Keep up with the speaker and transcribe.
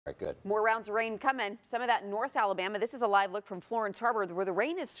All right, good. More rounds of rain coming. Some of that North Alabama. This is a live look from Florence Harbor where the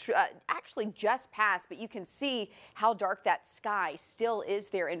rain is actually just passed, but you can see how dark that sky still is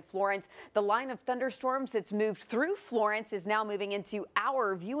there in Florence. The line of thunderstorms that's moved through Florence is now moving into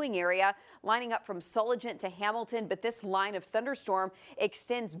our viewing area, lining up from Sulligent to Hamilton. But this line of thunderstorm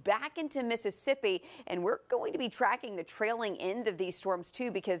extends back into Mississippi, and we're going to be tracking the trailing end of these storms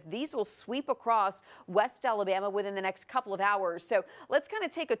too, because these will sweep across West Alabama within the next couple of hours. So let's kind of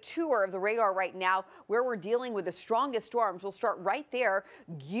take a tour of the radar right now where we're dealing with the strongest storms. We'll start right there.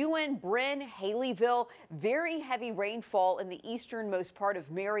 Guin, Bryn, Haleyville, very heavy rainfall in the easternmost part of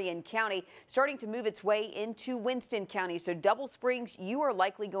Marion County, starting to move its way into Winston County. So Double Springs, you are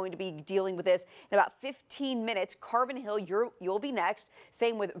likely going to be dealing with this in about 15 minutes. Carbon Hill, you'll be next.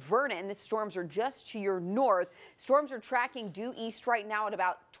 Same with Vernon. The storms are just to your north. Storms are tracking due east right now at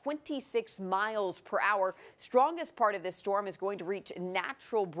about 26 miles per hour. Strongest part of this storm is going to reach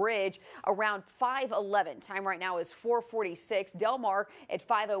Natural Bridge around 5:11. Time right now is 4:46. Del Mar at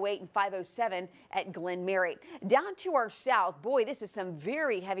 5:08 and 5:07 at Glen Mary. Down to our south, boy, this is some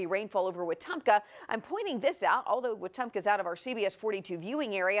very heavy rainfall over Wetumpka. I'm pointing this out, although Wetumpka's out of our CBS 42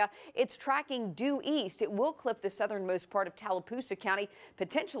 viewing area. It's tracking due east. It will clip the southernmost part of Tallapoosa County,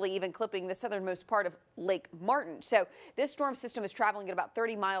 potentially even clipping the southernmost part of Lake Martin. So this storm system is traveling at about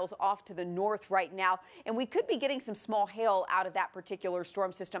 30 miles off to the north right now, and we could be getting some small hail out of that particular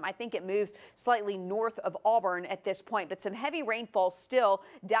storm system. I think it moves slightly north of Auburn at this point, but some heavy rainfall still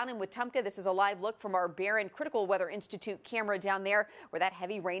down in Wetumpka. This is a live look from our Barron Critical Weather Institute camera down there where that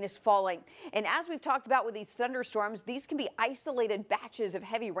heavy rain is falling. And as we've talked about with these thunderstorms, these can be isolated batches of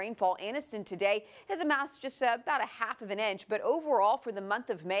heavy rainfall. Anniston today has amassed just about a half of an inch, but overall for the month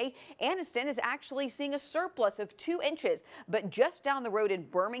of May, Anniston is actually seeing a surplus of 2 inches. But just down the road in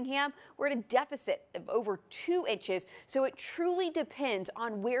Birmingham, we're at a deficit of over 2 inches. So it truly depends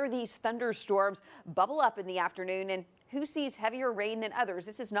on where these thunderstorms bubble up in the afternoon and who sees heavier rain than others.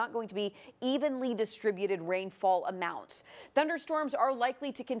 This is not going to be evenly distributed rainfall amounts. Thunderstorms are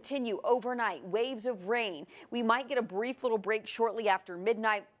likely to continue overnight. Waves of rain. We might get a brief little break shortly after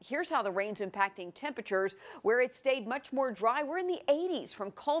midnight. Here's how the rain's impacting temperatures. Where it stayed much more dry, we're in the 80s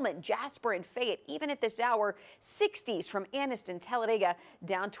from Coleman, Jasper, and Fayette. Even at this hour, 60s from Anniston, Talladega,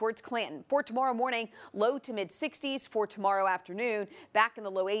 down towards Clanton. For tomorrow morning, low to mid 60s. For tomorrow afternoon, back in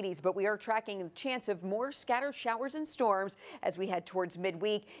the low 80s. But we are tracking the chance of more scattered showers and storms as we head towards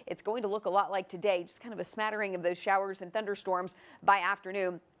midweek. It's going to look a lot like today, just kind of a smattering of those showers and thunderstorms by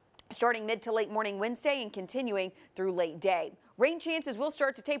afternoon, starting mid to late morning Wednesday and continuing through late day. Rain chances will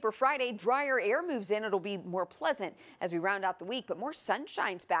start to taper Friday. Drier air moves in. It'll be more pleasant as we round out the week, but more sun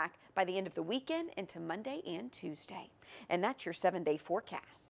shines back by the end of the weekend into Monday and Tuesday. And that's your 7-day forecast.